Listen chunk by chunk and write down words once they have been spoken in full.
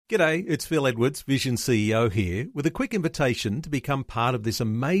G'day, it's Phil Edwards, Vision CEO here, with a quick invitation to become part of this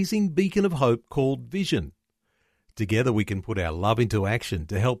amazing beacon of hope called Vision. Together we can put our love into action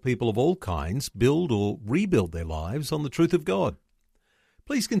to help people of all kinds build or rebuild their lives on the truth of God.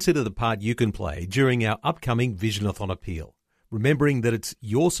 Please consider the part you can play during our upcoming Visionathon appeal, remembering that it's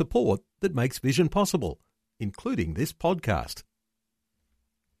your support that makes Vision possible, including this podcast.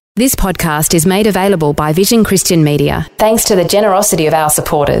 This podcast is made available by Vision Christian Media, thanks to the generosity of our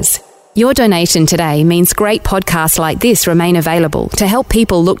supporters. Your donation today means great podcasts like this remain available to help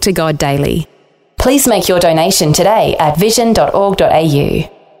people look to God daily. Please make your donation today at vision.org.au.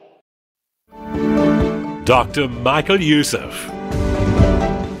 Dr. Michael Youssef.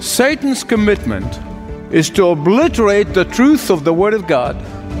 Satan's commitment is to obliterate the truth of the Word of God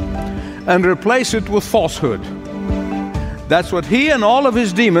and replace it with falsehood. That's what he and all of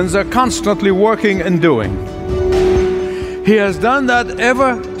his demons are constantly working and doing. He has done that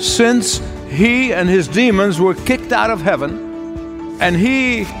ever since he and his demons were kicked out of heaven, and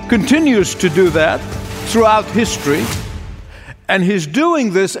he continues to do that throughout history, and he's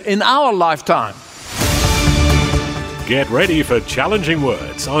doing this in our lifetime. Get ready for challenging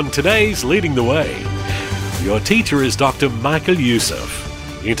words on today's Leading the Way. Your teacher is Dr. Michael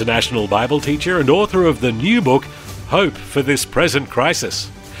Youssef, international Bible teacher and author of the new book, Hope for This Present Crisis.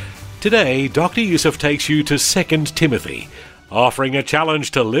 Today, Dr. Youssef takes you to 2 Timothy, offering a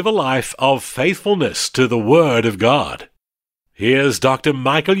challenge to live a life of faithfulness to the Word of God. Here's Dr.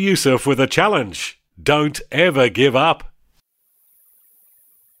 Michael Youssef with a challenge. Don't ever give up.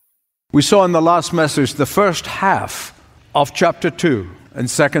 We saw in the last message the first half of chapter 2 in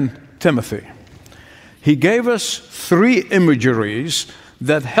 2 Timothy. He gave us 3 imageries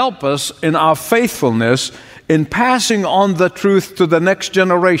that help us in our faithfulness in passing on the truth to the next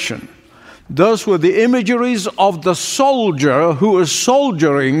generation. Those were the imageries of the soldier who is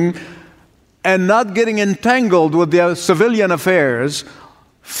soldiering and not getting entangled with their civilian affairs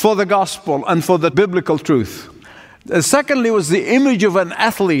for the gospel and for the biblical truth. Secondly was the image of an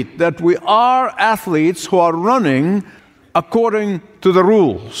athlete, that we are athletes who are running according to the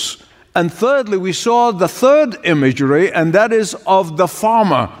rules. And thirdly, we saw the third imagery, and that is of the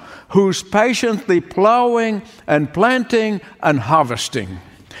farmer who's patiently plowing and planting and harvesting.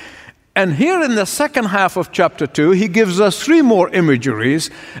 And here in the second half of chapter 2, he gives us 3 more imageries,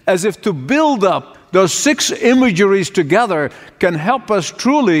 as if to build up those 6 imageries together can help us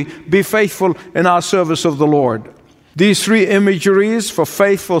truly be faithful in our service of the Lord. These 3 imageries for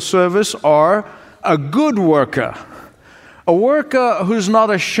faithful service are a good worker, a worker who's not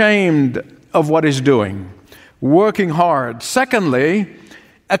ashamed of what he's doing, working hard. Secondly,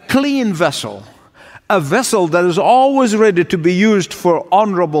 a clean vessel, a vessel that is always ready to be used for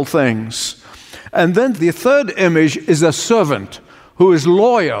honorable things. And then the third image is a servant who is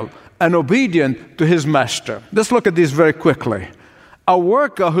loyal and obedient to his master. Let's look at these very quickly. A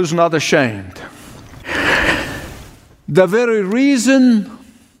worker who's not ashamed. The very reason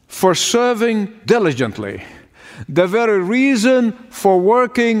for serving diligently, the very reason for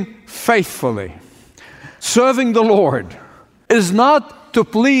working faithfully, serving the Lord, is not to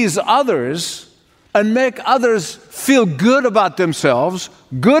please others and make others feel good about themselves,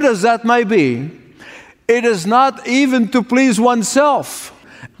 good as that may be. It is not even to please oneself.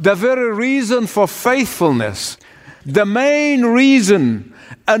 The very reason for faithfulness, the main reason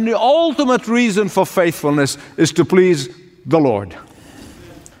and the ultimate reason for faithfulness is to please the Lord.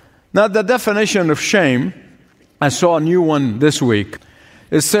 Now, the definition of shame, I saw a new one this week.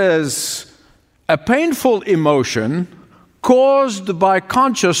 It says, a painful emotion caused by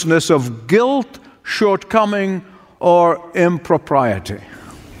consciousness of guilt, shortcoming, or impropriety.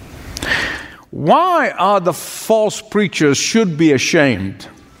 Why are the false preachers should be ashamed?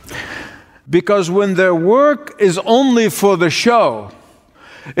 Because when their work is only for the show,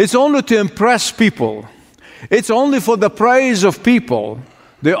 it's only to impress people, it's only for the praise of people,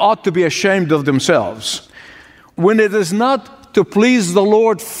 they ought to be ashamed of themselves. When it is not to please the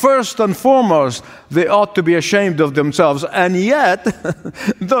Lord first and foremost, they ought to be ashamed of themselves. And yet,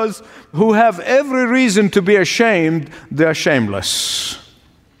 those who have every reason to be ashamed, they're shameless.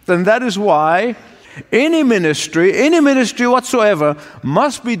 And that is why any ministry whatsoever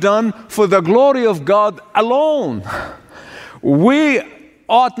must be done for the glory of God alone. We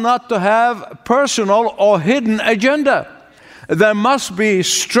ought not to have personal or hidden agenda. There must be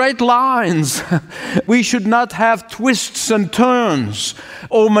straight lines. We should not have twists and turns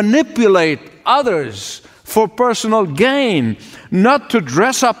or manipulate others for personal gain, not to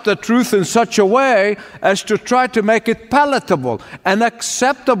dress up the truth in such a way as to try to make it palatable and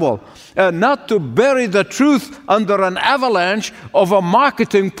acceptable, not to bury the truth under an avalanche of a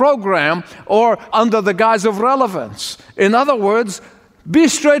marketing program or under the guise of relevance. In other words, be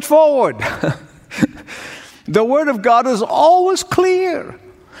straightforward. The Word of God is always clear.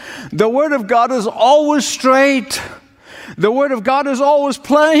 The Word of God is always straight. The Word of God is always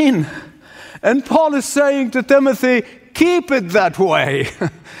plain. And Paul is saying to Timothy, keep it that way.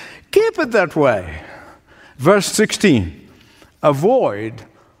 Keep it that way. Verse 16, avoid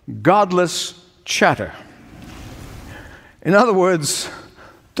godless chatter. In other words,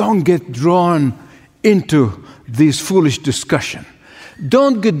 don't get drawn into these foolish discussions.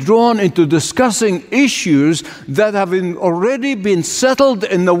 Don't get drawn into discussing issues that have already been settled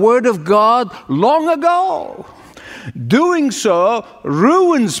in the Word of God long ago. Doing so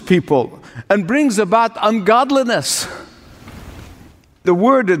ruins people and brings about ungodliness. The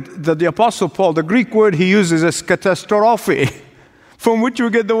word that the Apostle Paul, the Greek word he uses is katastrophe, from which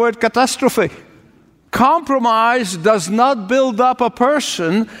we get the word catastrophe. Compromise does not build up a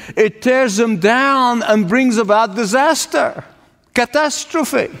person, it tears him down and brings about disaster.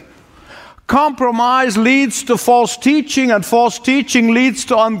 Catastrophe. Compromise leads to false teaching, and false teaching leads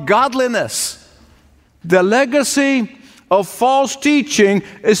to ungodliness. The legacy of false teaching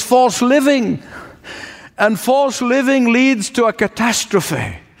is false living, and false living leads to a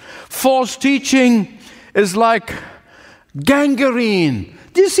catastrophe. False teaching is like gangrene.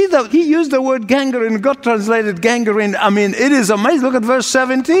 Do you see that? He used the word gangrene, got translated gangrene. I mean, it is amazing. Look at verse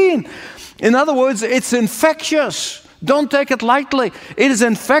 17. In other words, it's infectious. Don't take it lightly. It is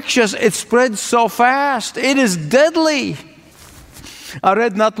infectious. It spreads so fast. It is deadly. I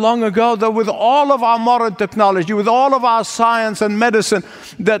read not long ago that with all of our modern technology, with all of our science and medicine,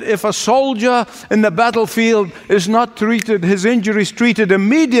 that if a soldier in the battlefield is not treated, his injuries treated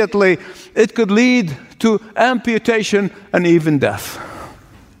immediately, it could lead to amputation and even death.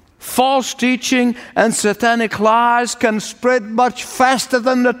 False teaching and satanic lies can spread much faster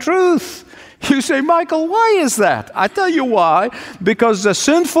than the truth. You say, Michael, why is that? I tell you why. Because the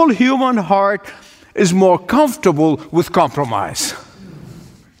sinful human heart is more comfortable with compromise.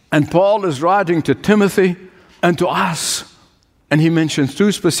 And Paul is writing to Timothy and to us. And he mentions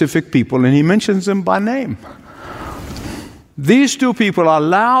two specific people, and he mentions them by name. These two people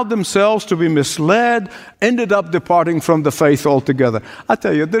allowed themselves to be misled, ended up departing from the faith altogether. I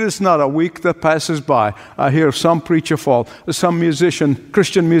tell you, there is not a week that passes by I hear some preacher fall, some musician,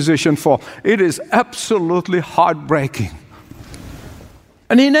 Christian musician fall. It is absolutely heartbreaking.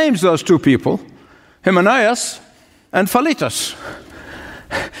 And he names those two people, Hymenaeus and Philetus.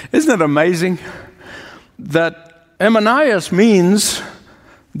 Isn't it amazing that Hymenaeus means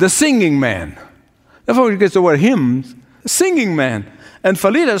the singing man? Therefore, it gets the word hymns. Singing man. And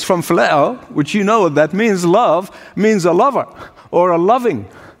Philetus from phileo, which you know what that means, love, means a lover or a loving.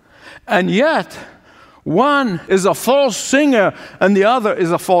 And yet, one is a false singer and the other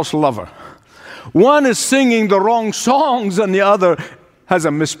is a false lover. One is singing the wrong songs and the other has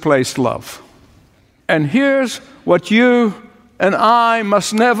a misplaced love. And here's what you and I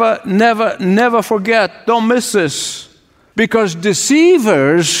must never forget. Don't miss this. Because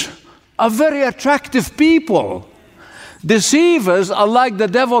deceivers are very attractive people. Deceivers are like the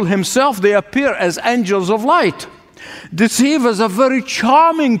devil himself. They appear as angels of light. Deceivers are very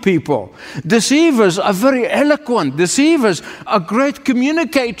charming people. Deceivers are very eloquent. Deceivers are great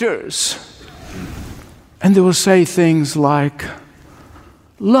communicators. And they will say things like,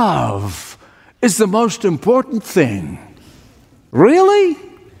 love is the most important thing. Really?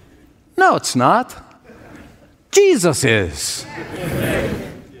 No, it's not. Jesus is.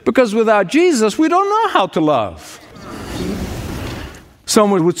 Because without Jesus, we don't know how to love.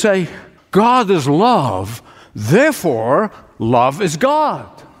 Someone would say, God is love, therefore love is God.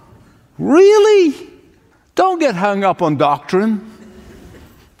 Really? Don't get hung up on doctrine.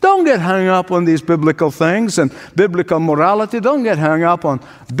 Don't get hung up on these biblical things and biblical morality. Don't get hung up on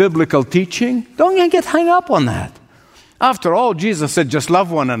biblical teaching. Don't get hung up on that. After all, Jesus said, just love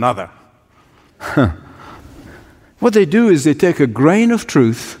one another. What they do is they take a grain of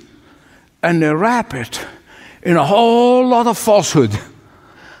truth and they wrap it in a whole lot of falsehood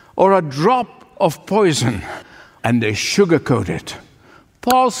or a drop of poison, and they sugarcoat it.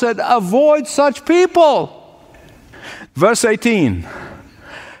 Paul said, avoid such people. Verse 18,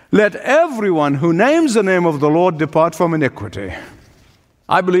 let everyone who names the name of the Lord depart from iniquity.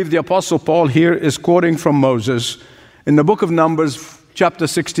 I believe the Apostle Paul here is quoting from Moses in the book of Numbers, chapter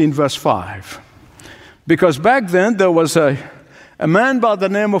 16, verse 5. Because back then there was a man by the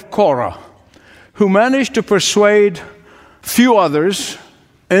name of Korah who managed to persuade few others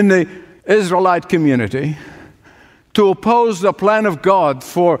in the Israelite community to oppose the plan of God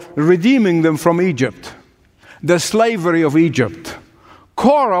for redeeming them from Egypt, the slavery of Egypt.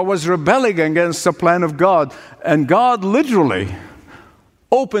 Korah was rebelling against the plan of God, and God literally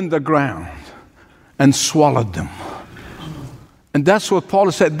opened the ground and swallowed them. And that's what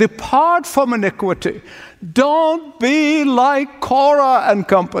Paul said, depart from iniquity. Don't be like Korah and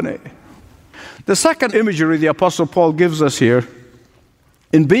company. The second imagery the Apostle Paul gives us here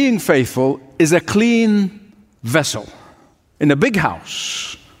in being faithful is a clean vessel. In a big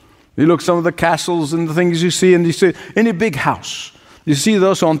house, you look at some of the castles and the things you see, and you see in a big house, you see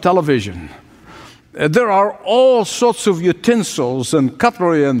those on television. There are all sorts of utensils and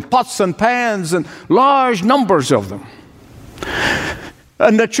cutlery and pots and pans and large numbers of them.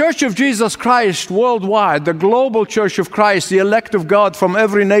 And the Church of Jesus Christ worldwide, the global Church of Christ, the elect of God from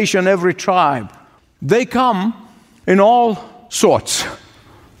every nation, every tribe, they come in all sorts.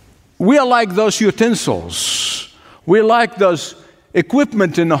 We are like those utensils. We're like those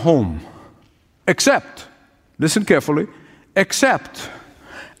equipment in the home. Except, listen carefully, except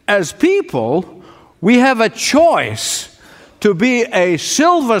as people, we have a choice to be a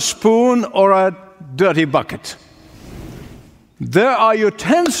silver spoon or a dirty bucket. There are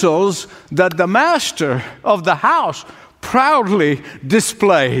utensils that the master of the house proudly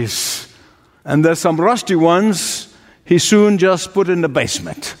displays. And there's some rusty ones he soon just put in the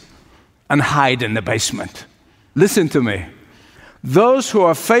basement and hide in the basement. Listen to me. Those who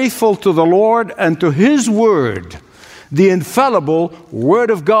are faithful to the Lord and to His Word, the infallible Word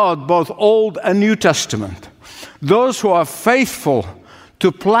of God, both Old and New Testament, those who are faithful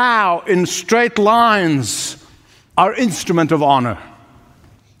to plow in straight lines are instrument of honor.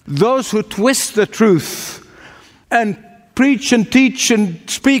 Those who twist the truth and preach and teach and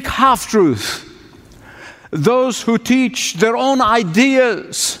speak half-truth, those who teach their own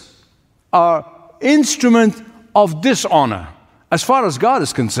ideas are instrument of dishonor. As far as God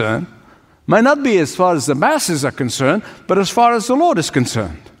is concerned, might not be as far as the masses are concerned, but as far as the Lord is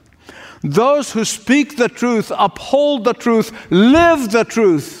concerned. Those who speak the truth, uphold the truth, live the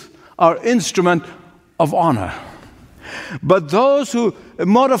truth, are instrument of honor. But those who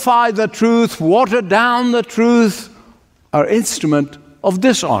modify the truth, water down the truth, are instrument of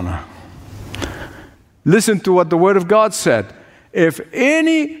dishonor. Listen to what the Word of God said. If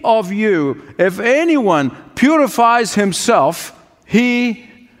anyone purifies himself, he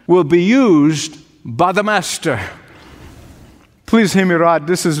will be used by the Master. Please hear me right.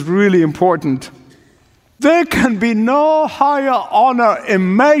 This is really important. There can be no higher honor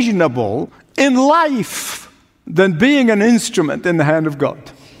imaginable in life than being an instrument in the hand of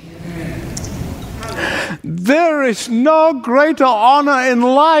God. There is no greater honor in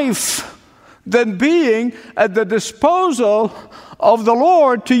life than being at the disposal of the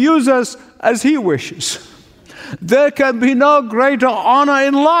Lord to use us as He wishes. There can be no greater honor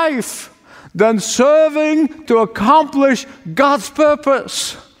in life than serving to accomplish God's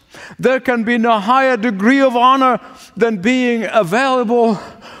purpose. There can be no higher degree of honor than being available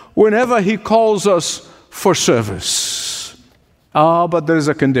whenever He calls us for service. But there is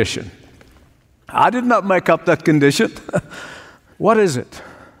a condition. I did not make up that condition. What is it?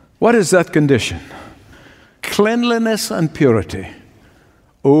 What is that condition? Cleanliness and purity.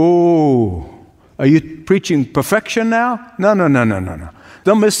 Oh, are you preaching perfection now? No.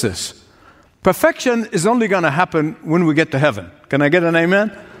 Don't miss this. Perfection is only going to happen when we get to heaven. Can I get an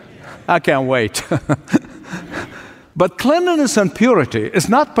amen? I can't wait. But cleanliness and purity is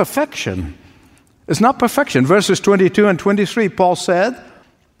not perfection. It's not perfection. Verses 22 and 23, Paul said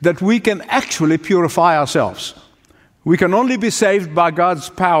that we can actually purify ourselves. We can only be saved by God's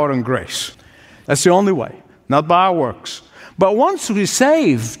power and grace. That's the only way, not by our works. But once we're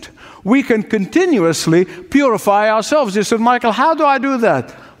saved, we can continuously purify ourselves. You said, Michael, how do I do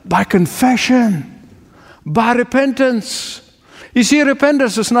that? By confession, by repentance. You see,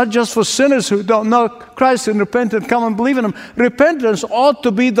 repentance is not just for sinners who don't know Christ and repent and come and believe in Him. Repentance ought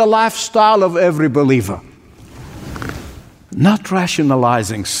to be the lifestyle of every believer. Not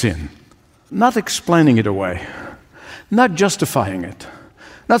rationalizing sin, not explaining it away, not justifying it.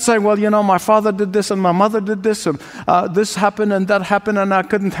 Not saying, well, my father did this and my mother did this and this happened and that happened and I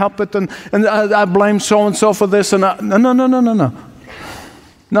couldn't help it and I blame so-and-so for this. No.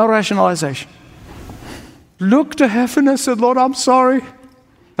 No rationalization. Look to heaven and say, Lord, I'm sorry.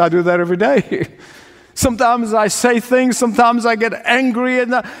 I do that every day. Sometimes I say things, sometimes I get angry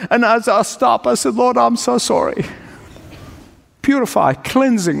and as I stop, I said, Lord, I'm so sorry. Purify,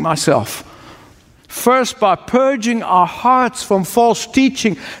 cleansing myself First, by purging our hearts from false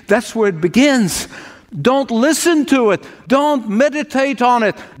teaching. That's where it begins. Don't listen to it. Don't meditate on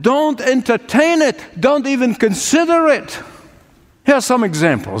it. Don't entertain it. Don't even consider it. Here are some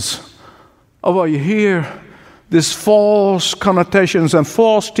examples of what you hear. These false connotations and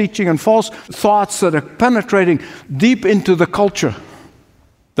false teaching and false thoughts that are penetrating deep into the culture.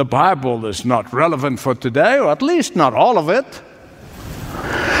 The Bible is not relevant for today, or at least not all of it.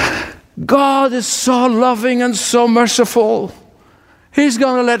 God is so loving and so merciful. He's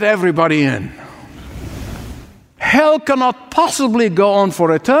going to let everybody in. Hell cannot possibly go on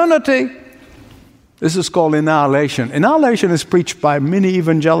for eternity. This is called annihilation. Annihilation is preached by many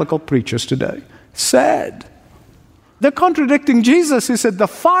evangelical preachers today. Sad. They're contradicting Jesus. He said the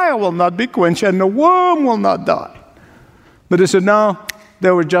fire will not be quenched and the worm will not die. But they said no, they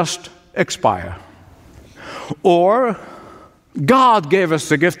will just expire. Or God gave us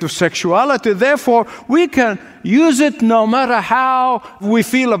the gift of sexuality, therefore we can use it no matter how we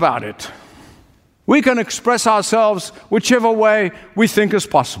feel about it. We can express ourselves whichever way we think is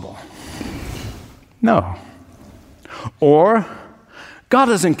possible. No. Or, God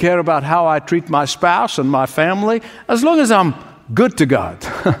doesn't care about how I treat my spouse and my family as long as I'm good to God.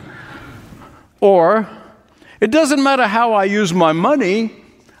 Or, it doesn't matter how I use my money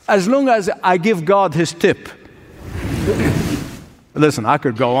as long as I give God His tip. Listen, I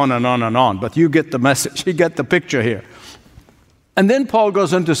could go on and on and on, but you get the message. You get the picture here. And then Paul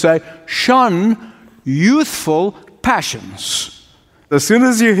goes on to say, shun youthful passions. As soon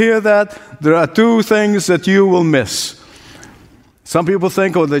as you hear that, there are two things that you will miss. Some people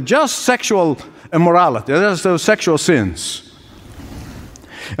think, oh, they're just sexual immorality. They're just those sexual sins.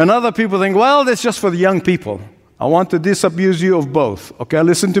 And other people think, well, that's just for the young people. I want to disabuse you of both. Okay,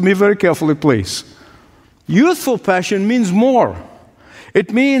 listen to me very carefully, please. Youthful passion means more.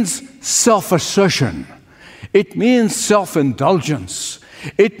 It means self-assertion. It means self-indulgence.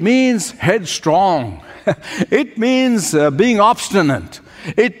 It means headstrong. It means being obstinate.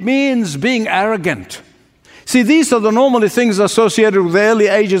 It means being arrogant. See, these are the normally things associated with the early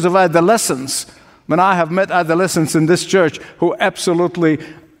ages of adolescence. When I have met adolescents in this church who absolutely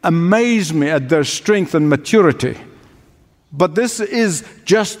amaze me at their strength and maturity. But this is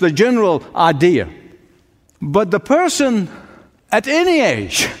just the general idea. But the person at any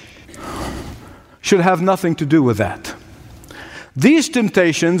age should have nothing to do with that. These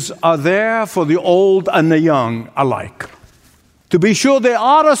temptations are there for the old and the young alike. To be sure, they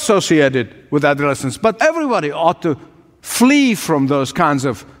are associated with adolescence, but everybody ought to flee from those kinds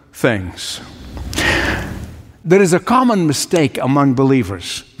of things. There is a common mistake among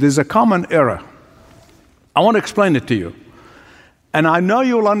believers. There's a common error. I want to explain it to you. And I know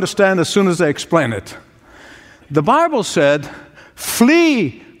you'll understand as soon as I explain it. The Bible said,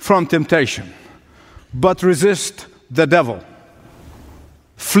 flee from temptation, but resist the devil.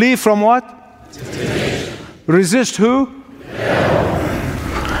 Flee from what? Temptation. Resist who?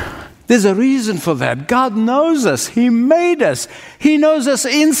 There's a reason for that. God knows us. He made us. He knows us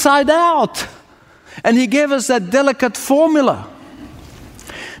inside out. And He gave us that delicate formula.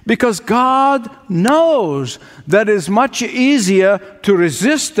 Because God knows that it's much easier to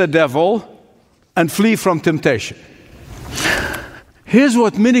resist the devil and flee from temptation. Here's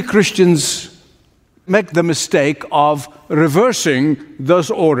what many Christians make the mistake of reversing those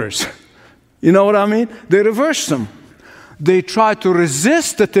orders. You know what I mean? They reverse them. They try to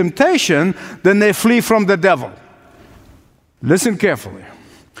resist the temptation, then they flee from the devil. Listen carefully.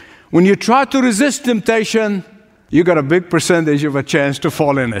 When you try to resist temptation, you got a big percentage of a chance to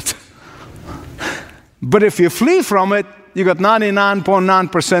fall in it. But if you flee from it, you got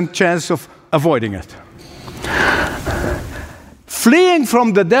 99.9% chance of avoiding it. Fleeing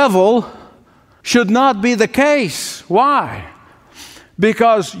from the devil should not be the case. Why?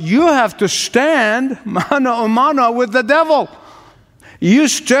 Because you have to stand mano a mano with the devil. You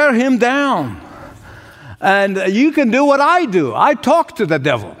stare him down. And you can do what I do. I talk to the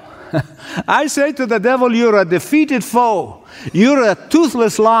devil. I say to the devil, you're a defeated foe. You're a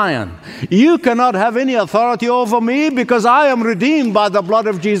toothless lion. You cannot have any authority over me because I am redeemed by the blood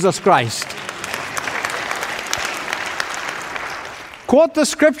of Jesus Christ. Quote the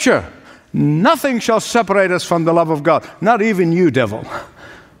scripture. Nothing shall separate us from the love of God. Not even you, devil.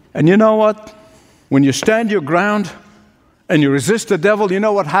 And you know what? When you stand your ground and you resist the devil, you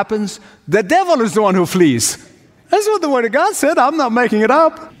know what happens? The devil is the one who flees. That's what the Word of God said. I'm not making it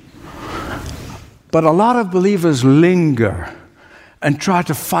up. But a lot of believers linger and try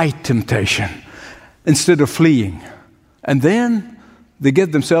to fight temptation instead of fleeing. And then they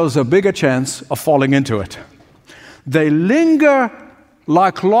give themselves a bigger chance of falling into it. They linger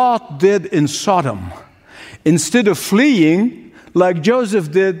like Lot did in Sodom, instead of fleeing like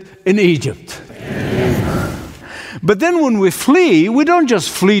Joseph did in Egypt. But then when we flee, we don't just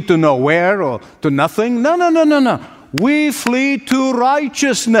flee to nowhere or to nothing. No. We flee to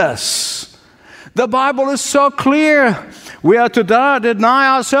righteousness. The Bible is so clear. We are to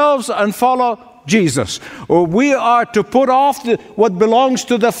deny ourselves and follow Jesus. Or we are to put off what belongs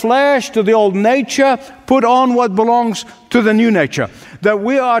to the flesh, to the old nature, put on what belongs to the new nature. That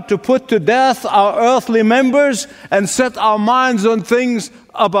we are to put to death our earthly members and set our minds on things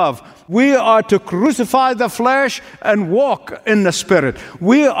above. We are to crucify the flesh and walk in the Spirit.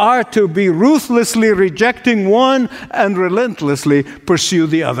 We are to be ruthlessly rejecting one and relentlessly pursue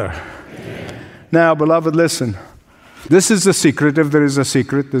the other. Now, beloved, listen. This is the secret, if there is a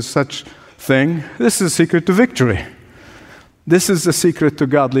secret, there's such thing. This is the secret to victory. This is the secret to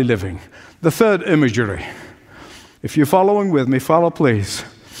godly living. The third imagery. If you're following with me, follow please.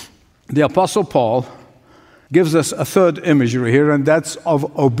 The Apostle Paul gives us a third imagery here, and that's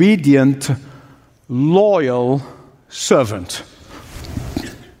of obedient, loyal servant.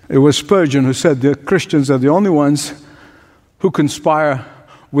 It was Spurgeon who said the Christians are the only ones who conspire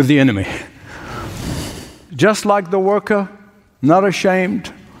with the enemy. Just like the worker, not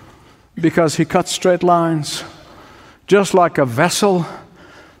ashamed because he cuts straight lines. Just like a vessel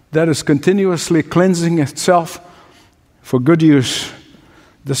that is continuously cleansing itself for good use,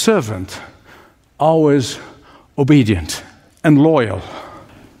 the servant always obedient and loyal.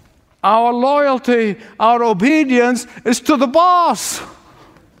 Our loyalty, our obedience is to the boss.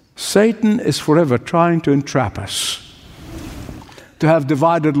 Satan is forever trying to entrap us, to have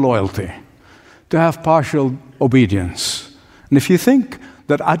divided loyalty, to have partial obedience. And if you think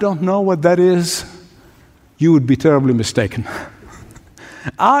that I don't know what that is, you would be terribly mistaken.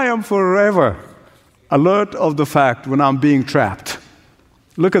 I am forever alert of the fact when I'm being trapped.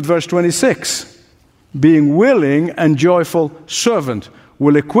 Look at verse 26. Being willing and joyful servant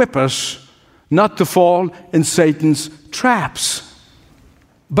will equip us not to fall in Satan's traps.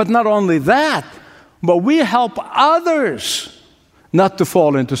 But not only that, but we help others not to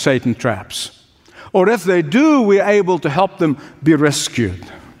fall into Satan's traps. Or if they do, we're able to help them be rescued.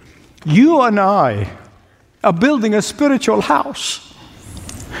 You and I are building a spiritual house.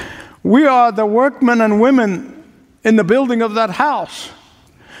 We are the workmen and women in the building of that house.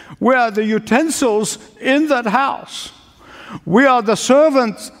 We are the utensils in that house. We are the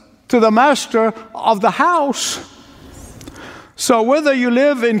servants to the master of the house. So whether you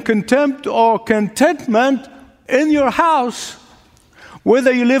live in contempt or contentment in your house,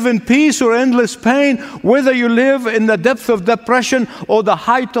 whether you live in peace or endless pain, whether you live in the depth of depression or the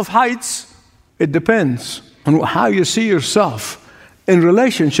height of heights, it depends on how you see yourself in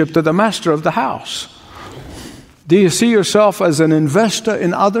relationship to the master of the house. Do you see yourself as an investor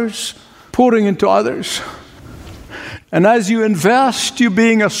in others, pouring into others? And as you invest, you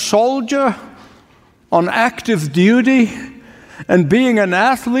being a soldier on active duty and being an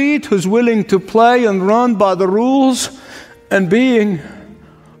athlete who's willing to play and run by the rules, and being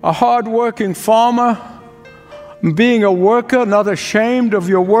a hard-working farmer, being a worker not ashamed of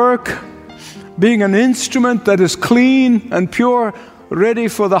your work, being an instrument that is clean and pure, ready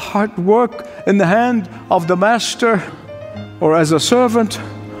for the hard work in the hand of the master, or as a servant,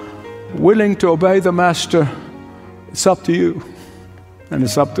 willing to obey the master. It's up to you, and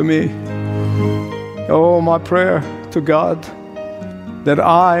it's up to me. Oh, my prayer to God, that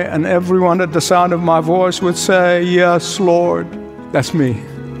I and everyone at the sound of my voice would say, yes, Lord, that's me.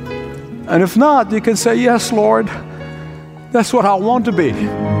 And if not, you can say, yes, Lord, that's what I want to be.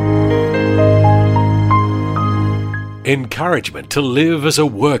 Encouragement to live as a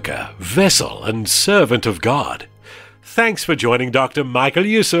worker, vessel, and servant of God. Thanks for joining Dr. Michael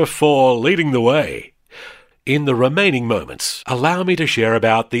Youssef for Leading the Way. In the remaining moments, allow me to share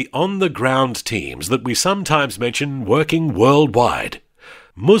about the on-the-ground teams that we sometimes mention working worldwide.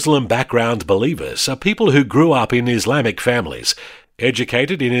 Muslim background believers are people who grew up in Islamic families,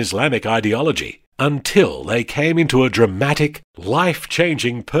 educated in Islamic ideology, until they came into a dramatic,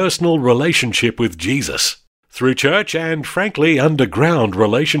 life-changing personal relationship with Jesus. Through church and, frankly, underground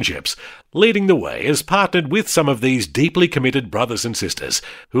relationships, Leading the Way has partnered with some of these deeply committed brothers and sisters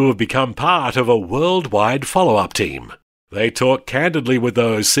who have become part of a worldwide follow-up team. They talk candidly with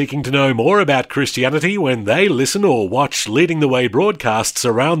those seeking to know more about Christianity when they listen or watch Leading the Way broadcasts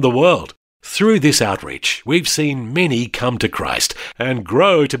around the world. Through this outreach, we've seen many come to Christ and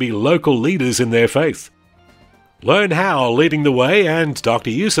grow to be local leaders in their faith. Learn how Leading the Way and Dr.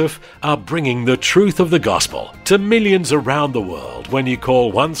 Youssef are bringing the truth of the gospel to millions around the world when you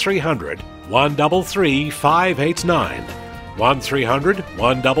call 1300 133 589. 1300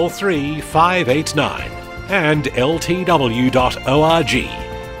 133 589 and ltw.org.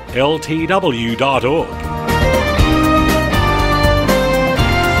 ltw.org.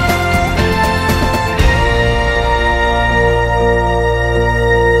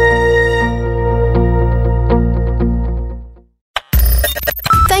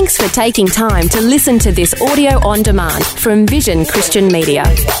 Thanks for taking time to listen to this audio on demand from Vision Christian Media.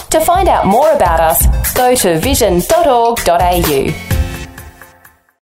 To find out more about us, go to vision.org.au.